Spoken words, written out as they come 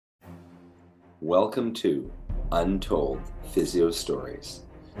Welcome to Untold Physio Stories,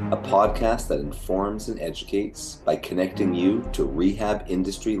 a podcast that informs and educates by connecting you to rehab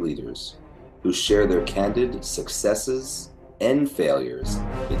industry leaders who share their candid successes and failures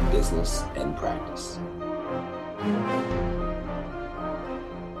in business and practice.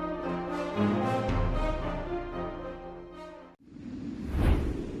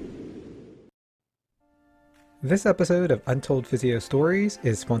 This episode of Untold Physio Stories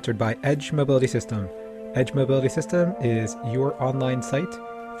is sponsored by Edge Mobility System. Edge Mobility System is your online site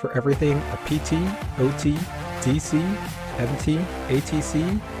for everything a PT, OT, DC, MT,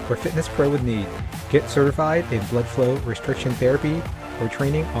 ATC, or fitness pro would need. Get certified in blood flow restriction therapy or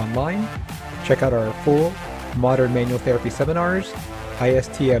training online. Check out our full modern manual therapy seminars,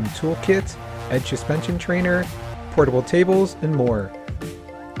 ISTM toolkit, Edge suspension trainer, portable tables, and more.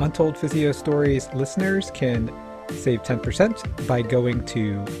 Untold Physio Stories listeners can save 10% by going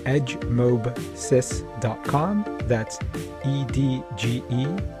to edgemobsys.com. That's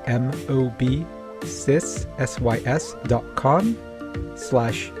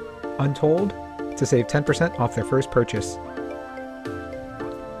edgemobsys.com/untold to save 10% off their first purchase.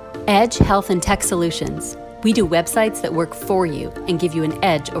 Edge Health and Tech Solutions. We do websites that work for you and give you an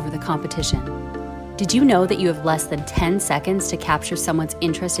edge over the competition. Did you know that you have less than 10 seconds to capture someone's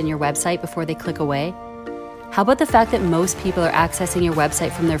interest in your website before they click away? How about the fact that most people are accessing your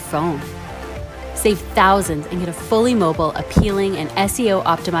website from their phone? Save thousands and get a fully mobile, appealing, and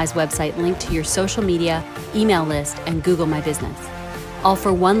SEO-optimized website linked to your social media, email list, and Google My Business. All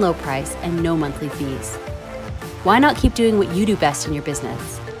for one low price and no monthly fees. Why not keep doing what you do best in your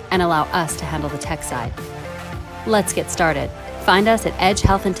business and allow us to handle the tech side? Let's get started. Find us at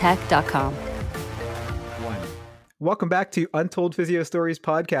edgehealthandtech.com. Welcome back to Untold Physio Stories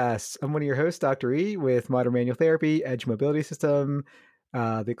podcast. I'm one of your hosts, Dr. E, with Modern Manual Therapy, Edge Mobility System,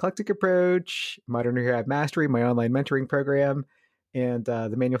 the Eclectic Approach, Modern Rehab Mastery, my online mentoring program, and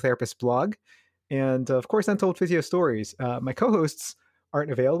the Manual Therapist blog. And of course, Untold Physio Stories. My co-hosts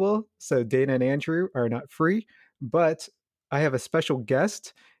aren't available, so Dana and Andrew are not free, but I have a special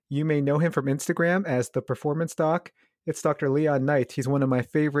guest. You may know him from Instagram as The Performance Doc. It's Dr. Leon Knight. He's one of my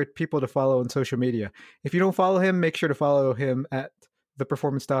favorite people to follow on social media. If you don't follow him, make sure to follow him at The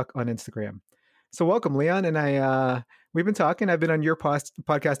Performance Doc on Instagram. So welcome, Leon. And we've been talking. I've been on your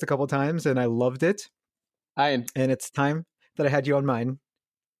podcast a couple of times, and I loved it. And it's time that I had you on mine.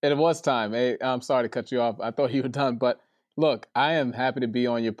 It was time. Hey, I'm sorry to cut you off. I thought you were done. But look, I am happy to be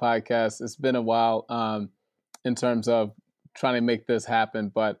on your podcast. It's been a while in terms of trying to make this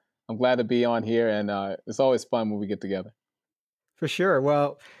happen, but I'm glad to be on here, and it's always fun when we get together. For sure.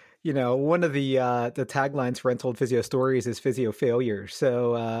 Well, you know, one of the taglines for Untold Physio Stories is physio failure.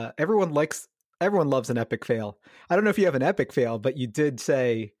 So everyone loves an epic fail. I don't know if you have an epic fail, but you did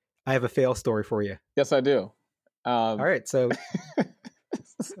say I have a fail story for you. Yes, I do. All right, so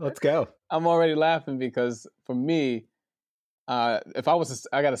let's go. I'm already laughing because for me, I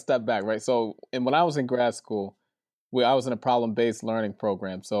got to step back, right? So, when I was in grad school, I was in a problem-based learning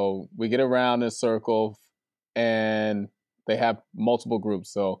program. So we get around in a circle and they have multiple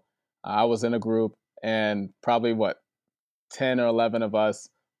groups. So I was in a group and probably 10 or 11 of us,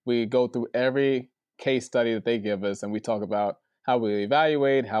 we go through every case study that they give us and we talk about how we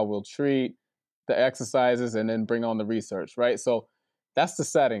evaluate, how we'll treat the exercises, and then bring on the research, right? So that's the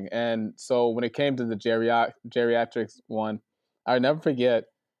setting. And so when it came to the geriatrics one, I'll never forget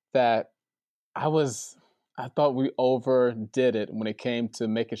that I thought we overdid it when it came to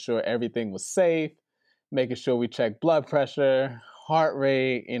making sure everything was safe, making sure we checked blood pressure, heart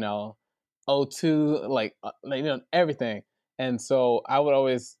rate, O2, everything. And so I would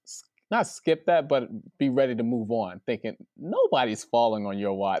always not skip that, but be ready to move on, thinking nobody's falling on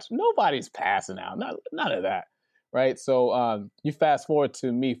your watch, nobody's passing out, none of that, right? So you fast forward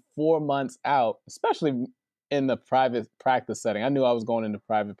to me 4 months out, especially in the private practice setting. I knew I was going into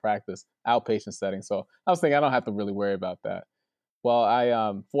private practice, outpatient setting. So I was thinking I don't have to really worry about that. Well,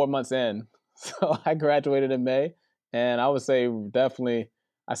 I 4 months in, so I graduated in May, and I would say definitely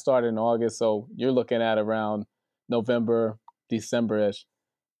I started in August. So you're looking at around November, December-ish.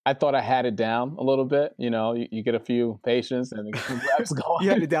 I thought I had it down a little bit. You get a few patients and get some reps going.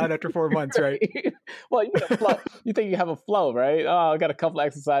 You had it down after 4 months, right? Well, you get a flow. You think you have a flow, right? Oh, I got a couple of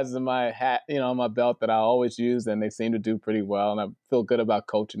exercises in my hat, on my belt that I always use, and they seem to do pretty well, and I feel good about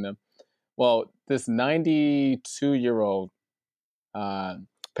coaching them. Well, this 92-year-old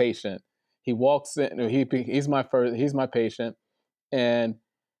patient, he walks in. He's my patient, and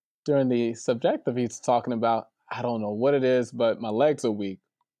during the subjective, he's talking about, I don't know what it is, but my legs are weak.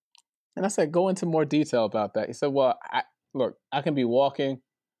 And I said, go into more detail about that. He said, well, I can be walking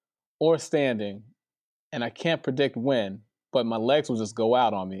or standing, and I can't predict when, but my legs will just go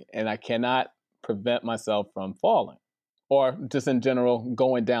out on me, and I cannot prevent myself from falling or just in general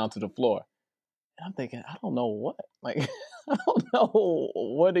going down to the floor. And I'm thinking, I don't know what. Like, I don't know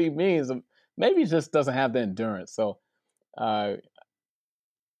what he means. Maybe he just doesn't have the endurance. So the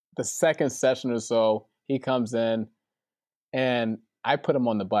second session or so, he comes in, and I put him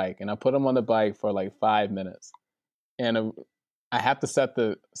on the bike, and I put him on the bike for like 5 minutes. And I have to set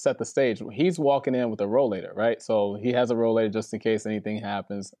the stage. He's walking in with a rollator, right? So he has a rollator just in case anything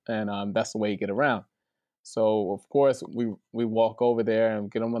happens, and that's the way you get around. So of course we walk over there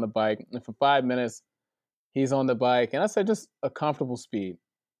and get him on the bike, and for 5 minutes he's on the bike, and I said just a comfortable speed.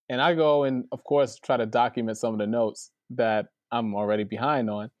 And I go and of course try to document some of the notes that I'm already behind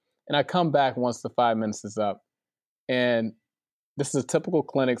on, and I come back once the 5 minutes is up, and this is a typical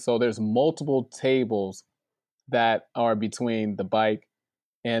clinic, so there's multiple tables that are between the bike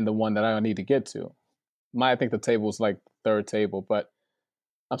and the one that I need to get to. I think the table was like the third table, but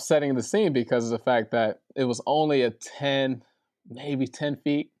I'm setting the scene because of the fact that it was only a 10, maybe 10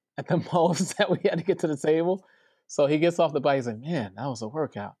 feet at the most that we had to get to the table. So he gets off the bike. He's like, man, that was a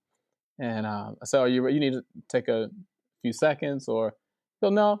workout. And I said, you need to take a few seconds, or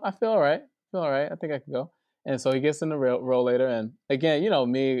he'll, no, I feel all right. I think I can go. And so he gets in the rollator. And again,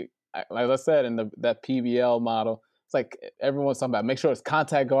 me, like I said, in that PBL model, it's like everyone's talking about make sure it's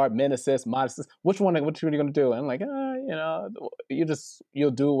contact guard, min assist, mod assist. Which one are you going to do? And I'm like,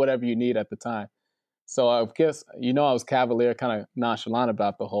 you'll do whatever you need at the time. So I guess, I was cavalier, kind of nonchalant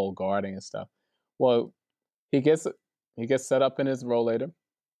about the whole guarding and stuff. Well, he gets set up in his rollator,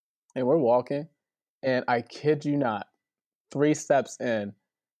 and we're walking, and I kid you not, 3 steps in,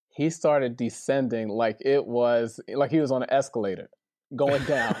 he started descending like he was on an escalator going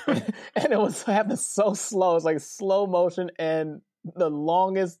down. And it was happening so slow. It's like slow motion and the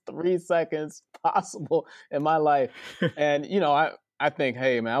longest 3 seconds possible in my life. And, I think,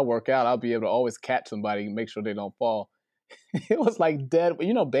 hey, man, I work out. I'll be able to always catch somebody and make sure they don't fall. It was like dead.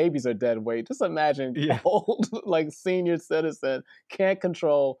 Babies are dead weight. Just imagine old, like senior citizen, can't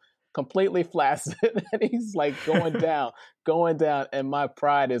control, completely flaccid, and he's like going down. And my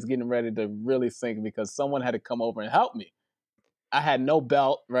pride is getting ready to really sink because someone had to come over and help me. I had no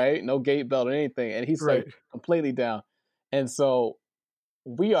belt, right? No gait belt or anything. And he's like completely down. And so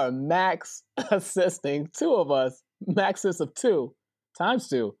we are max assisting, 2 of us, max assist of 2 times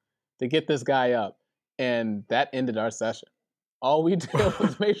 2 to get this guy up. And that ended our session. All we did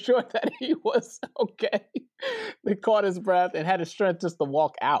was make sure that he was okay. They caught his breath and had the strength just to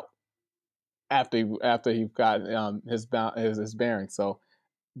walk out after he got his bearings. So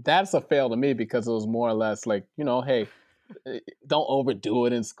that's a fail to me because it was more or less like, hey, don't overdo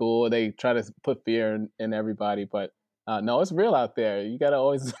it in school. They try to put fear in everybody, but no, it's real out there. You got to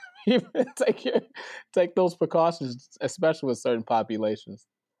always take those precautions, especially with certain populations.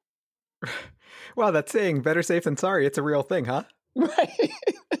 Wow, that saying, better safe than sorry, it's a real thing, huh? Right.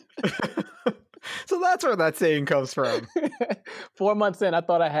 So that's where that saying comes from. 4 months in, I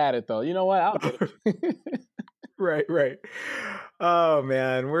thought I had it, though. You know what? I'll get it. Right. Oh,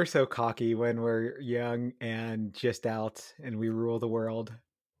 man, we're so cocky when we're young and just out and we rule the world.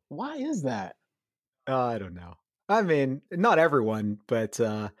 Why is that? I don't know. I mean, not everyone, but,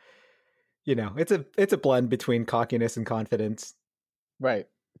 it's a blend between cockiness and confidence. Right.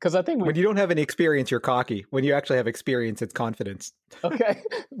 Because I think when you don't have any experience, you're cocky. When you actually have experience, it's confidence. Okay.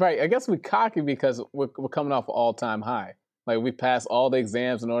 Right. I guess we're cocky because we're coming off an all-time high. Like we passed all the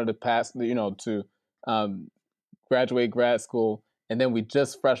exams in order to pass, to graduate grad school. And then we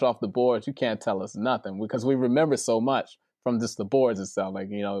just fresh off the boards. You can't tell us nothing because we remember so much from just the boards itself, like,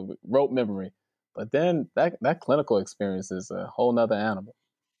 rote memory. But then that clinical experience is a whole nother animal.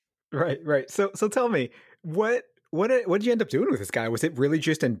 Right. So tell me, what did you end up doing with this guy? Was it really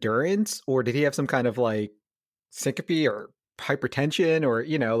just endurance, or did he have some kind of like syncope or hypertension, or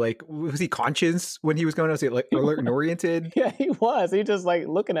was he conscious when he was going? Was he like alert and oriented? Yeah, he was. He just like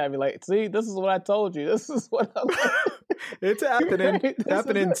looking at me like, see, this is what I told you. This is what I'm it's happening. Right?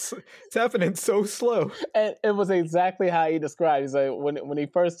 It's happening so slow. And it was exactly how he described. He's like, when he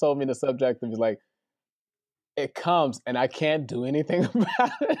first told me the subject, he was like, it comes and I can't do anything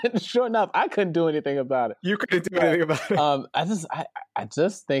about it. And sure enough, I couldn't do anything about it. You couldn't do anything about it. I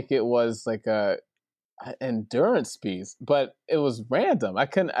just think it was like a endurance piece, but it was random. I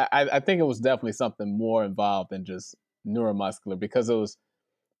think it was definitely something more involved than just neuromuscular, because it was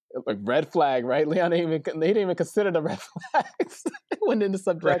like red flag, right? Leon he didn't even consider the red flags. It went into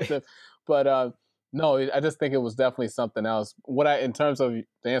subjective, but no, I just think it was definitely something else. In terms of,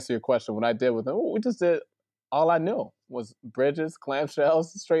 to answer your question, what I did with him, we just did all I knew. was bridges, clamshells,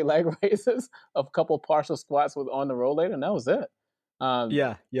 straight leg raises, a couple partial squats with on the rollator, and that was it.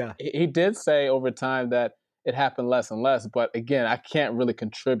 Yeah. He did say over time that it happened less and less, but again, I can't really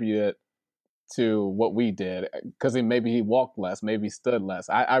contribute it to what we did because maybe he walked less, maybe he stood less.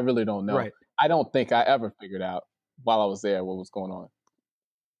 I really don't know. Right. I don't think I ever figured out while I was there what was going on.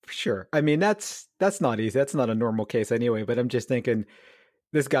 Sure. I mean, that's not easy. That's not a normal case anyway, but I'm just thinking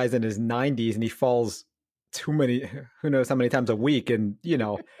this guy's in his 90s and he falls who knows how many times a week. And,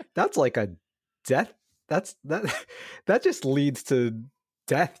 that's like a death. That just leads to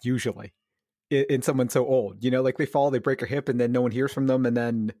death usually in someone so old, like they fall, they break their hip and then no one hears from them. And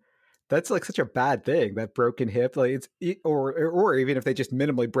then that's like such a bad thing, that broken hip, like or even if they just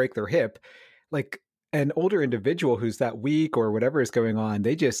minimally break their hip, like an older individual who's that weak or whatever is going on,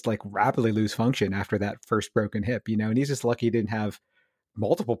 they just like rapidly lose function after that first broken hip, and he's just lucky he didn't have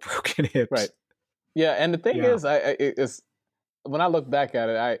multiple broken hips. Right. Yeah. And the thing is, when I look back at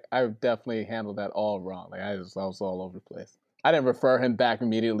it, I definitely handled that all wrong. Like I was all over the place. I didn't refer him back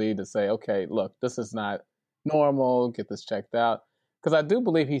immediately to say, okay, look, this is not normal. Get this checked out. Because I do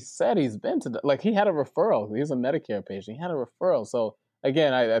believe he said he's been to, he had a referral. He's a Medicare patient. He had a referral. So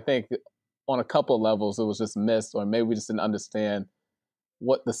again, I think on a couple of levels, it was just missed, or maybe we just didn't understand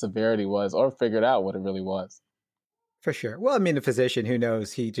what the severity was or figured out what it really was. For sure. Well, I mean, the physician, who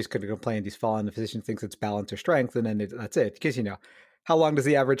knows, he just could have complained he's fallen. The physician thinks it's balance or strength, and then that's it. Because, how long does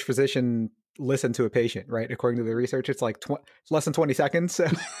the average physician listen to a patient, right? According to the research, it's like less than 20 seconds. So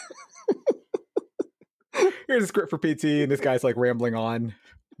here's a script for PT, and this guy's like rambling on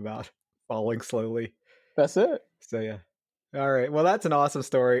about falling slowly. That's it. So, yeah. All right. Well, that's an awesome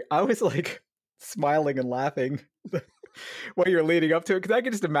story. I was like smiling and laughing while you're leading up to it because I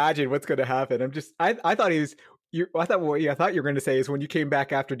can just imagine what's going to happen. I thought he was. I thought what I thought you were going to say is when you came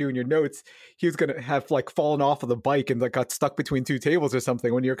back after doing your notes, he was going to have like fallen off of the bike and like got stuck between two tables or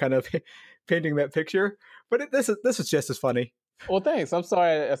something when you're kind of painting that picture. But this is just as funny. Well, thanks. I'm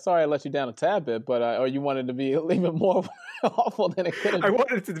sorry I let you down a tad bit, but or you wanted to be even more awful than it could have been. I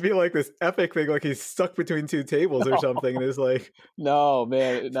wanted it to be like this epic thing, like he's stuck between two tables or something, and it's like, no,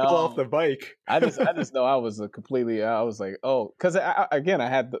 man, no, fell off the bike. I just know I was I was like, oh, because again, I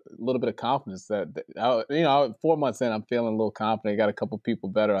had a little bit of confidence that 4 months in, I'm feeling a little confident. I got a couple people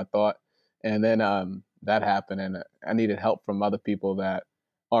better, I thought, and then that happened, and I needed help from other people that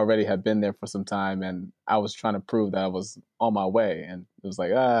already had been there for some time, and I was trying to prove that I was on my way, and it was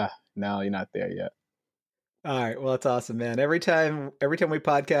like, no, you're not there yet. All right, well, that's awesome, man. Every time we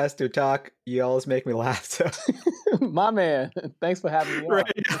podcast or talk, you always make me laugh. So, my man, thanks for having me on.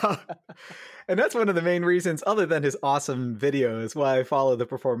 Right, yeah. And that's one of the main reasons, other than his awesome videos, why I follow the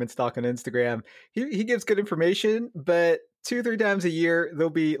Performance Doc on Instagram. He gives good information, but 2-3 times a year there'll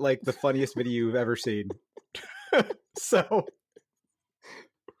be like the funniest video you've ever seen. So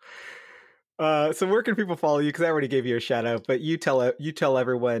where can people follow you? Because I already gave you a shout out, but you tell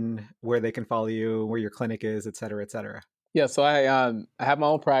everyone where they can follow you, where your clinic is, et cetera, et cetera. Yeah, so I have my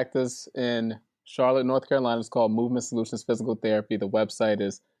own practice in Charlotte, North Carolina. It's called Movement Solutions Physical Therapy. The website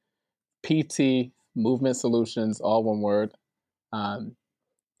is PT Movement Solutions, all one word,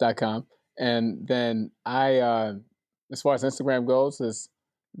 .com. And then I, as far as Instagram goes, is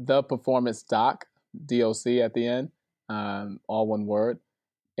the Performance Doc, DOC at the end, all one word.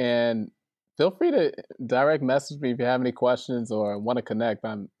 And feel free to direct message me if you have any questions or want to connect.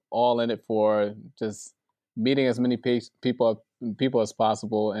 I'm all in it for just meeting as many people as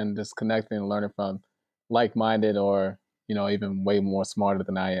possible and just connecting and learning from like-minded or, even way more smarter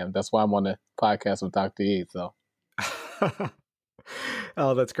than I am. That's why I'm on the podcast with Dr. E. So.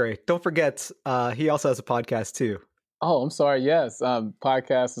 Oh, that's great. Don't forget, he also has a podcast too. Oh, I'm sorry. Yes.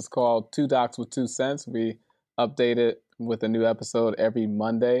 Podcast is called 2 Docs with 2 Cents. We update it with a new episode every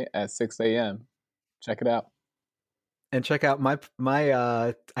Monday at 6 a.m. Check it out. And check out my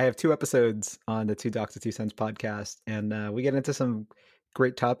I have 2 episodes on the 2 Docs with 2 Cents podcast, and we get into some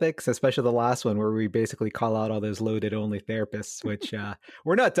great topics, especially the last one where we basically call out all those loaded only therapists, which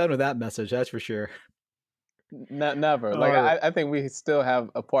we're not done with that message, that's for sure. Never. I think we still have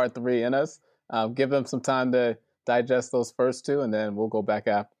a part 3 in us. Give them some time to digest those first 2, and then we'll go back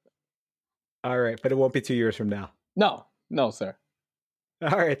after. All right, but it won't be 2 years from now. No, sir.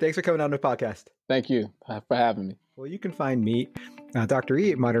 All right, thanks for coming on the podcast. Thank you for having me. Well, you can find me, Dr.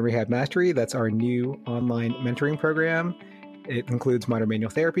 E, at Modern Rehab Mastery. That's our new online mentoring program. It includes modern manual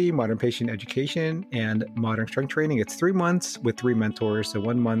therapy, modern patient education, and modern strength training. It's 3 months with 3 mentors, so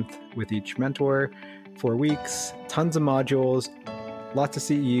 1 month with each mentor, 4 weeks, tons of modules, lots of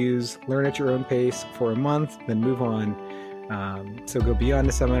CEUs, learn at your own pace for a month, then move on. So go beyond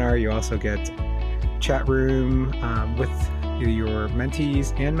the seminar. You also get chat room with your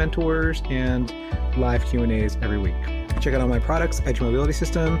mentees and mentors, and live Q&As every week. Check out all my products, Edge Mobility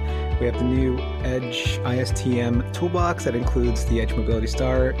System. We have the new Edge ISTM toolbox that includes the Edge Mobility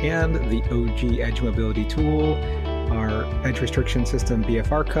Star and the OG Edge Mobility tool, our Edge Restriction System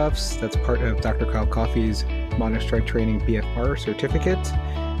BFR cuffs. That's part of Dr. Kyle Coffey's Modern Strength Training BFR certificate.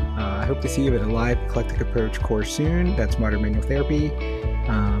 I hope to see you at a live eclectic approach course soon. That's Modern Manual Therapy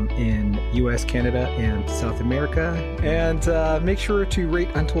in US, Canada, and South America. And make sure to rate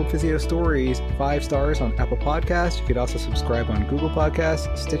Untold Physio Stories 5 stars on Apple Podcasts. You could also subscribe on Google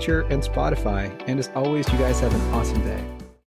Podcasts, Stitcher, and Spotify. And as always, you guys have an awesome day.